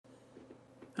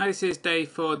Hi, this is Dave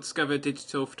for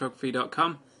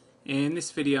discoverdigitalphotography.com. In this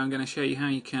video I'm going to show you how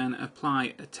you can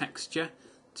apply a texture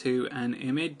to an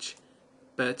image,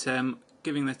 but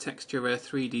giving the texture a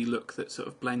 3D look that sort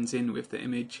of blends in with the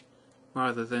image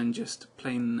rather than just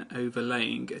plain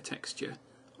overlaying a texture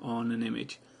on an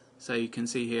image. So you can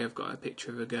see here I've got a picture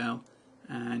of a girl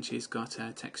and she's got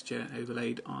a texture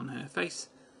overlaid on her face.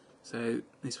 So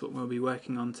this is what we'll be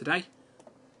working on today.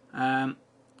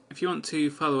 If you want to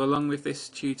follow along with this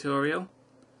tutorial,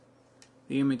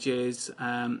 the image is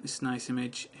this nice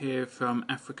image here from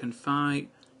African Phi. You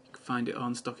can find it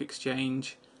on Stock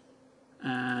Exchange,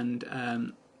 and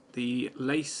the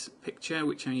lace picture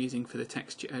which I'm using for the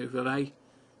texture overlay,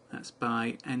 that's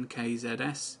by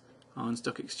NKZS on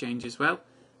Stock Exchange as well,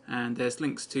 and there's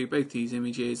links to both these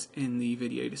images in the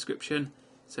video description,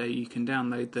 so you can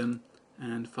download them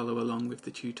and follow along with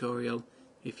the tutorial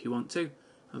if you want to.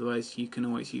 Otherwise you can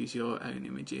always use your own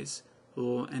images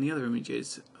or any other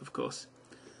images, of course.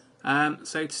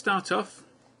 So to start off,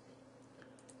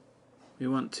 we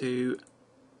want to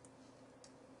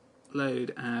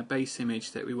load our base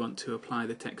image that we want to apply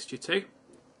the texture to,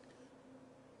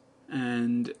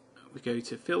 and we go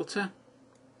to Filter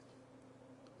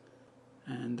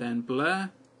and then Blur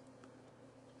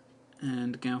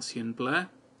and Gaussian Blur.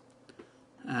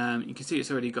 You can see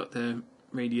it's already got the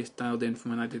radius dialed in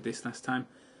from when I did this last time.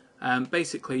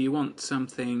 Basically you want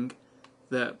something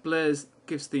that blurs,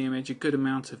 gives the image a good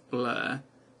amount of blur,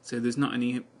 so there's not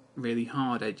any really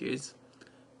hard edges,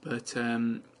 but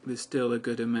there's still a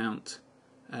good amount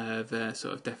of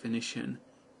sort of definition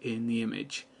in the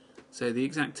image. So the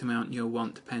exact amount you'll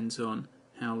want depends on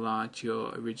how large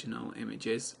your original image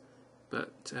is,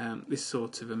 but this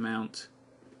sort of amount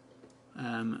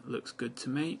looks good to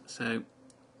me. So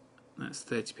that's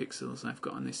 30 pixels I've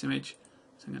got on this image,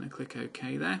 so I'm going to click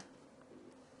OK there,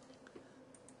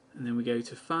 and then we go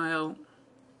to File,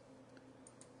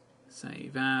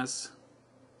 Save As,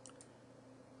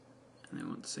 and then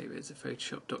we want to save it as a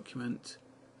Photoshop document.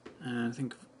 And I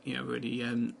think I've already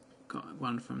got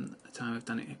one from the time I've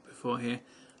done it before here.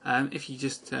 If you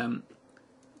just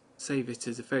save it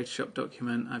as a Photoshop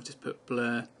document, I've just put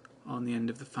blur on the end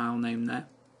of the file name there,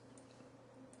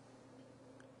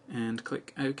 and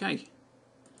click OK.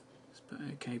 Just put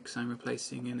OK because I'm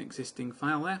replacing an existing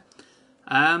file there.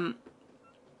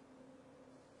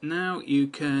 Now you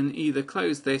can either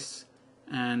close this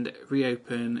and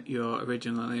reopen your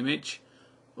original image,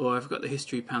 or I've got the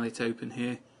history palette open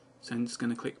here, so I'm just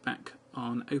going to click back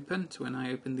on open to when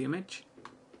I opened the image.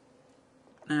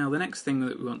 Now the next thing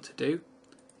that we want to do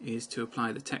is to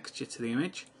apply the texture to the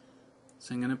image,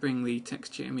 so I'm going to bring the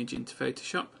texture image into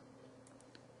Photoshop,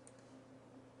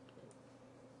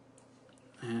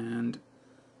 and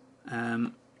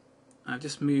I've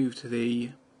just moved the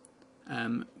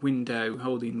window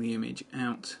holding the image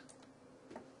out.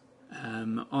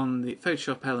 On the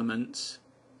Photoshop elements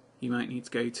you might need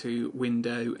to go to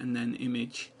Window and then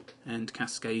Image and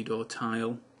Cascade or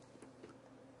Tile.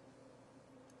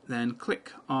 Then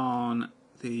click on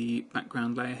the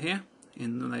background layer here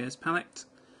in the Layers palette,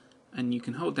 and you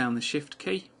can hold down the Shift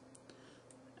key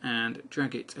and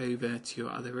drag it over to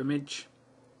your other image,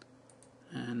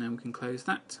 and then we can close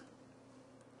that.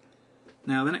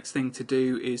 Now the next thing to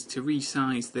do is to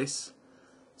resize this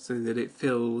so that it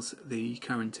fills the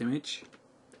current image.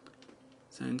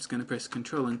 So I'm just going to press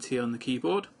Ctrl and T on the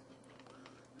keyboard,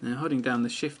 and then holding down the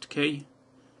Shift key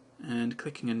and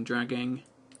clicking and dragging,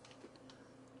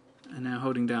 and now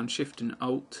holding down Shift and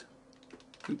Alt,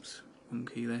 oops, one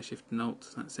key there, Shift and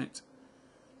Alt, that's it,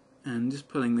 and just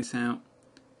pulling this out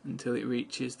until it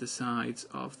reaches the sides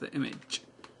of the image,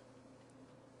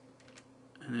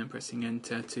 and then pressing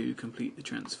Enter to complete the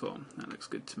transform. That looks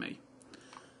good to me.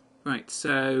 Right,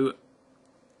 so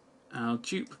I'll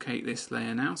duplicate this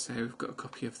layer now, so we've got a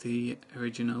copy of the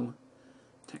original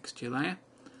texture layer.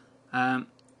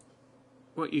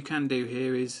 What you can do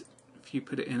here is, if you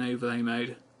put it in overlay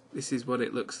mode, this is what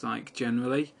it looks like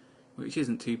generally, which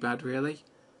isn't too bad really.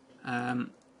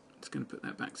 Just going to put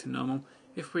that back to normal.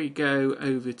 If we go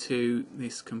over to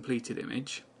this completed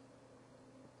image,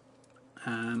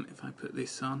 if I put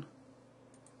this on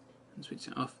and switch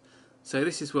it off, so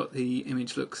this is what the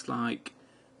image looks like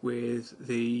with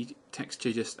the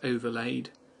texture just overlaid,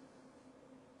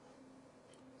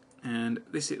 and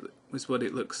this was what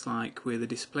it looks like with a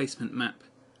displacement map,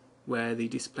 where the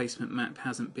displacement map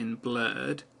hasn't been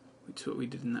blurred, which is what we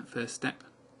did in that first step,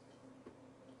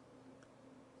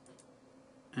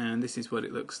 and this is what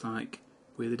it looks like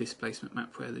with a displacement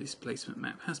map where the displacement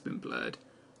map has been blurred,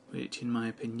 which in my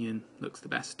opinion looks the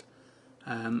best.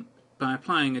 By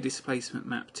applying a displacement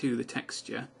map to the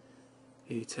texture,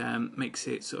 it makes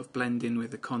it sort of blend in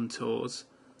with the contours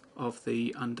of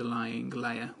the underlying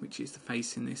layer, which is the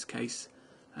face in this case,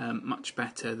 much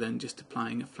better than just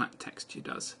applying a flat texture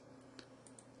does.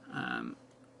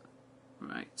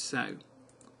 Right, so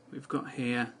we've got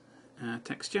here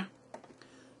texture,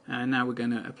 and now we're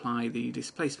going to apply the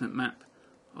displacement map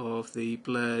of the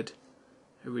blurred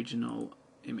original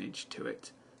image to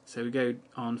it. So we go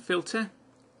on filter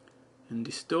and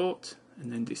distort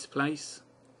and then displace.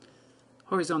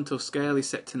 Horizontal scale is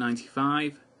set to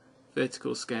 95,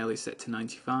 vertical scale is set to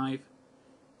 95,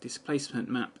 displacement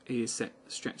map is set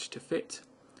stretch to fit,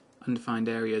 undefined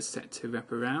area is set to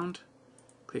wrap around.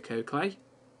 Click OK.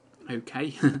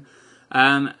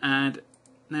 And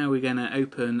now we're going to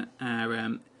open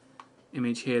our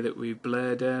image here that we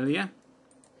blurred earlier,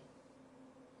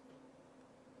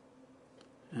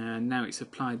 and now it's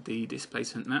applied the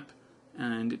displacement map,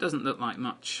 and it doesn't look like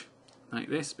much like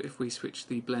this, but if we switch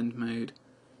the blend mode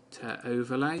to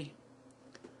overlay,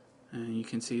 you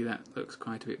can see that looks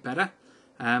quite a bit better.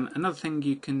 Another thing,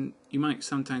 you might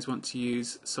sometimes want to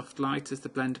use soft light as the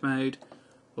blend mode,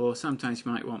 or sometimes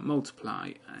you might want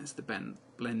multiply as the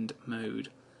blend mode.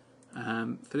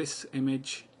 For this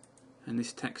image and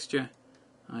this texture,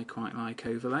 I quite like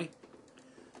overlay.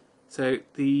 So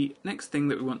the next thing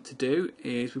that we want to do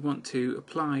is we want to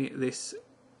apply this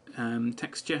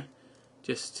texture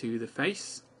just to the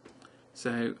face.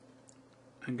 So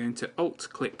I'm going to alt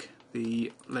click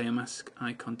the layer mask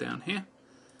icon down here,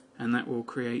 and that will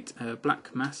create a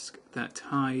black mask that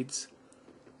hides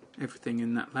everything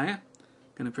in that layer.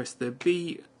 I'm going to press the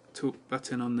B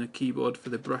button on the keyboard for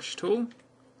the brush tool,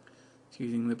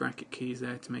 using the bracket keys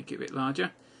there to make it a bit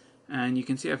larger, and you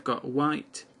can see I've got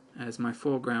white as my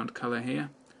foreground colour here,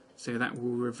 so that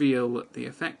will reveal the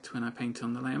effect when I paint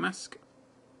on the layer mask.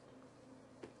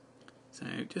 So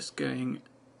just going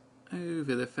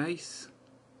over the face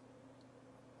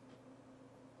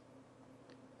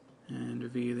and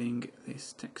revealing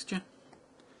this texture.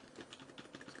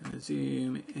 Just going to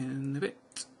zoom in a bit.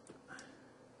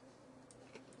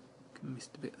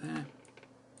 Missed a bit there.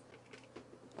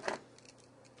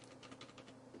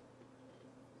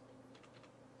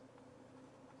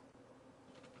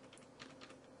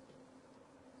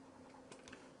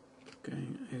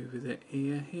 Going over the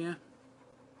ear here.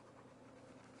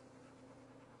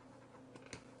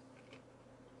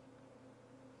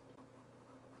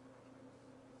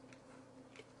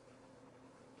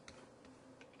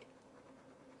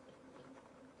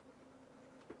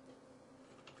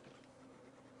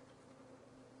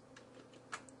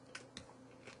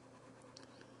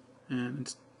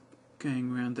 And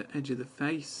going around the edge of the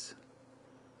face,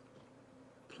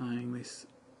 applying this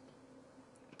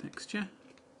texture,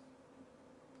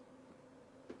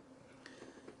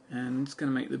 and it's going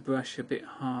to make the brush a bit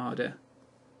harder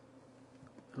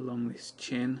along this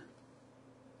chin,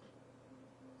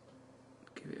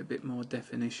 give it a bit more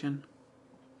definition.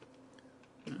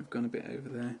 I've gone a bit over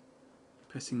there,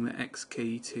 pressing the X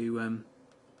key to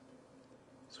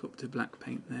swap to black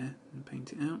paint there and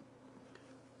paint it out.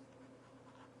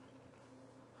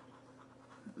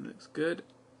 Looks good.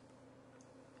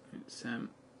 Let's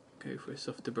go for a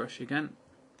softer brush again.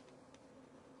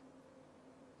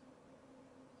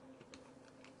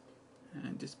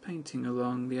 And just painting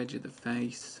along the edge of the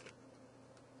face.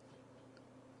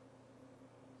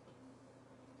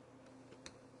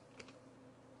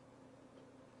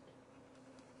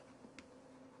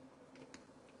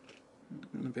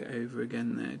 A bit over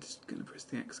again there, just going to press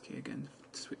the X key again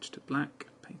to switch to black,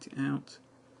 paint it out.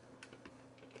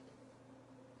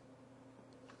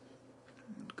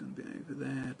 A bit over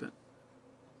there, but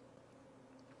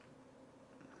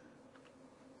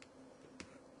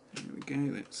there we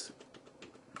go. Let's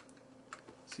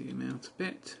zoom out a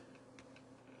bit.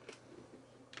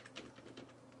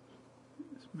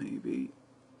 Let's maybe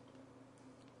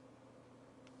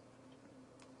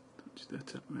touch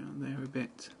that up around there a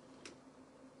bit.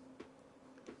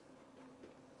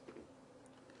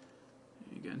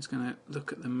 There you go. I'm just going to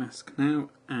look at the mask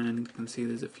now, and you can see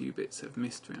there's a few bits of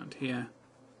mist around here.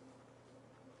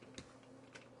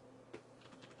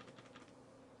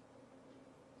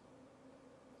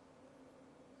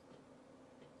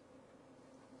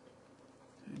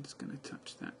 I'm just going to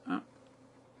touch that up.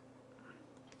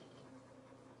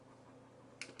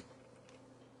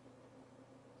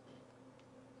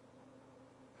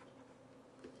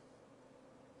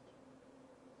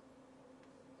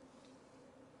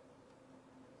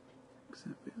 Fix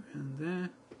that bit around there.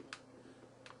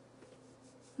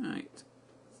 Right,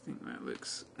 I think that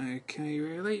looks okay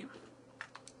really.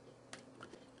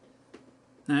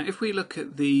 Now if we look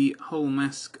at the whole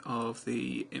mask of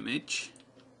the image,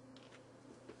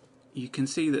 you can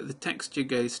see that the texture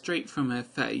goes straight from her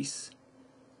face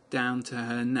down to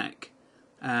her neck,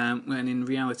 when in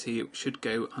reality it should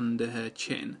go under her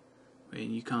chin, where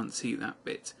you can't see that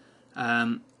bit.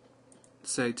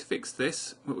 So to fix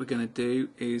this, what we're going to do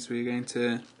is we're going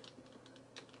to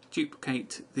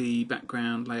duplicate the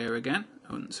background layer again,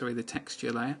 the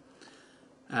texture layer.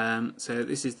 So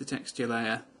this is the texture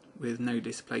layer with no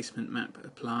displacement map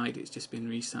applied, it's just been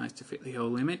resized to fit the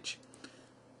whole image.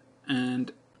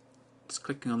 And just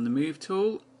clicking on the move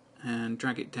tool and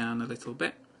drag it down a little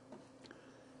bit,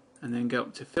 and then go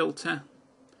up to filter,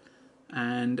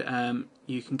 and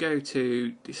you can go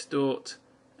to distort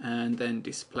and then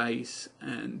displace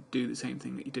and do the same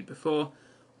thing that you did before,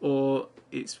 or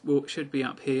it should be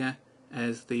up here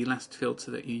as the last filter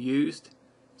that you used,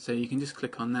 so you can just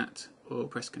click on that or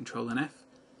press Ctrl and F,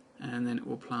 and then it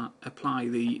will apply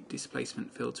the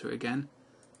displacement filter again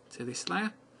to this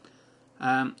layer.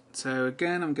 So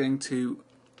again, I'm going to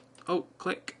alt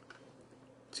click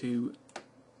to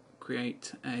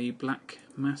create a black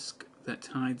mask that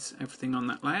hides everything on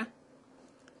that layer.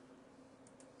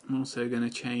 I'm also going to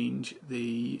change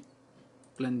the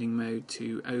blending mode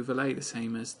to overlay, the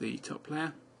same as the top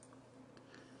layer,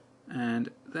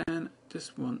 and then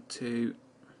just want to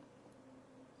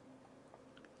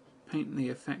paint the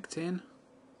effect in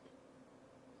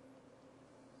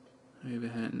over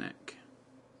her neck.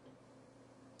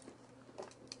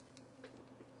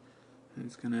 I'm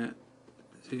just going to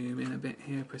zoom in a bit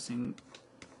here, pressing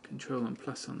Ctrl and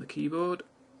plus on the keyboard.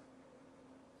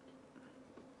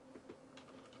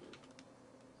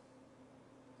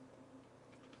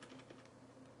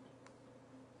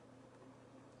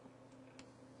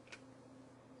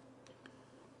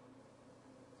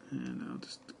 And I'll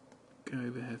just go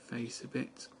over her face a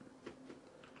bit,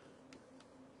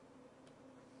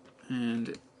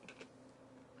 and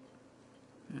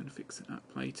fix it up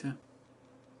later.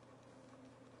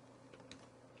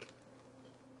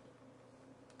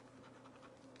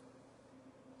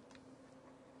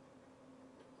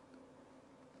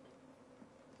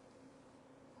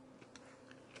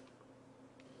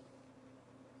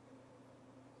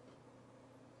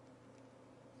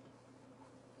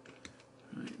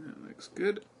 Right, that looks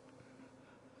good.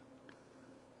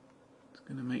 Just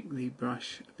going to make the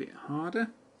brush a bit harder.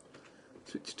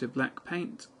 Switch to black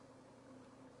paint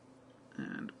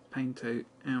and paint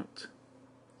out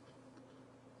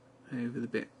over the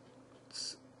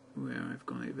bits where I've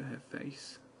gone over her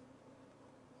face.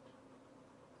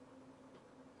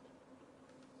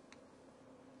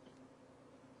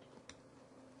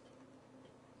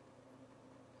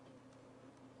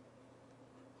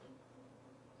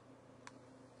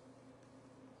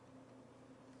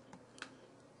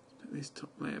 Put this top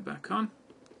layer back on.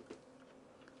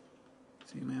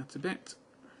 Zoom out a bit.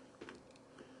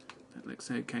 That looks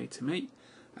okay to me.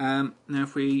 Now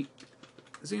if we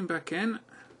zoom back in,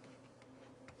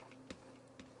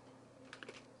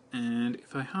 and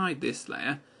if I hide this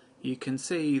layer, you can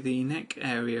see the neck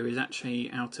area is actually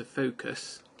out of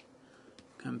focus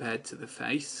compared to the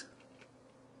face.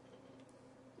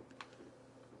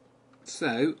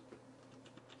 So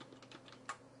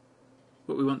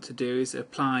what we want to do is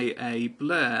apply a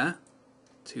blur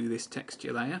to this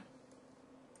texture layer,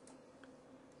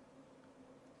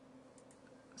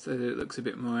 so that it looks a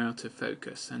bit more out of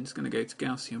focus. I'm just going to go to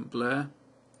Gaussian blur,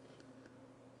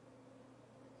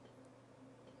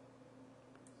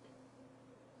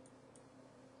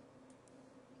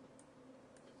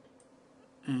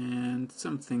 and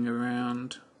something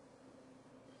around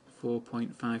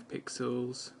 4.5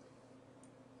 pixels,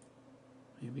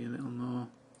 maybe a little more.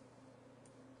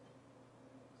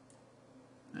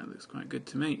 That looks quite good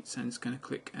to me, so I'm just going to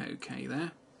click OK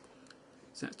there.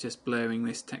 So that's just blurring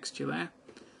this texture layer.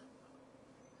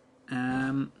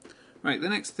 Right, the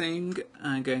next thing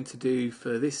I'm going to do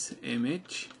for this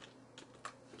image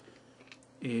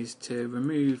is to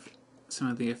remove some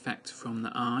of the effect from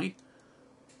the eye.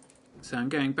 So I'm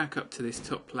going back up to this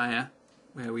top layer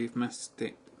where we've masked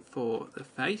it for the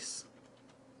face,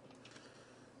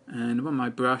 and I'm on my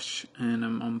brush and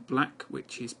I'm on black,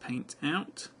 which is paint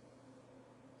out,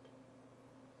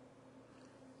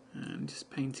 and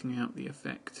just painting out the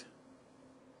effect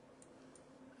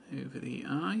over the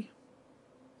eye,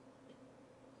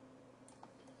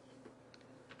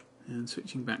 and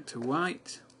switching back to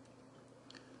white,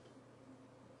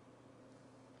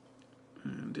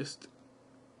 and just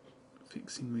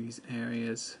fixing these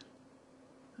areas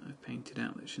I've painted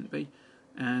out that shouldn't be,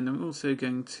 and I'm also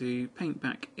going to paint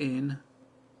back in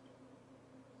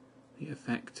the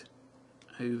effect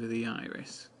over the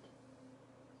iris.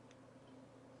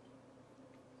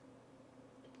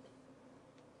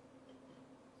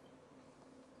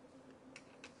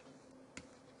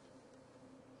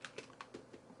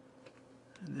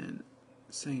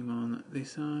 same on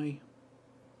this eye.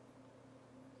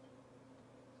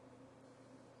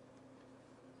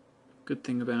 Good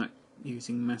thing about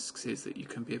using masks is that you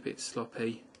can be a bit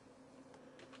sloppy,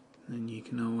 and you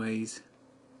can always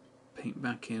paint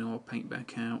back in or paint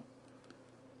back out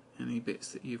any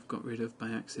bits that you've got rid of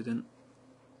by accident.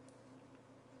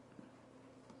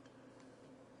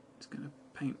 Just going to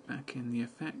paint back in the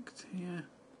effect here.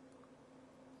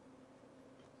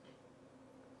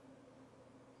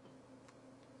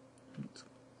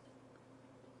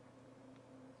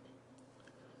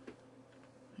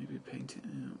 Maybe paint it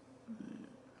out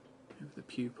over the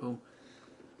pupil.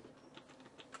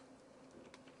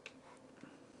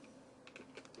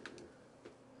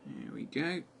 There we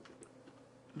go.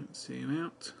 Let's zoom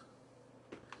out.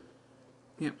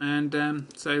 Yep, and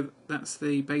so that's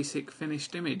the basic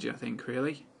finished image, I think,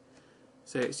 really.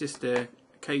 So it's just a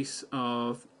case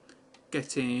of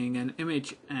getting an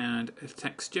image and a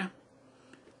texture,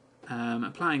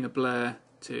 applying a blur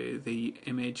to the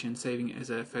image and saving it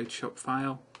as a Photoshop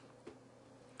file,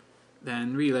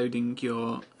 then reloading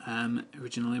your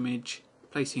original image,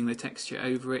 placing the texture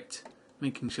over it,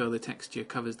 making sure the texture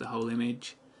covers the whole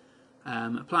image,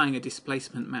 applying a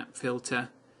displacement map filter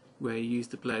where you use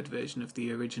the blurred version of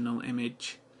the original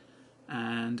image,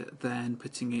 and then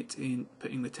putting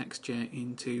the texture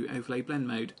into overlay blend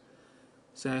mode.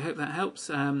 So I hope that helps.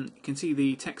 You can see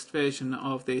the text version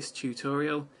of this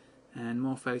tutorial and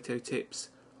more photo tips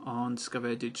on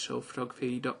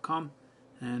discoverdigitalphotography.com,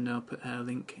 and I'll put a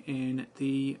link in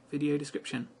the video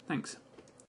description. Thanks.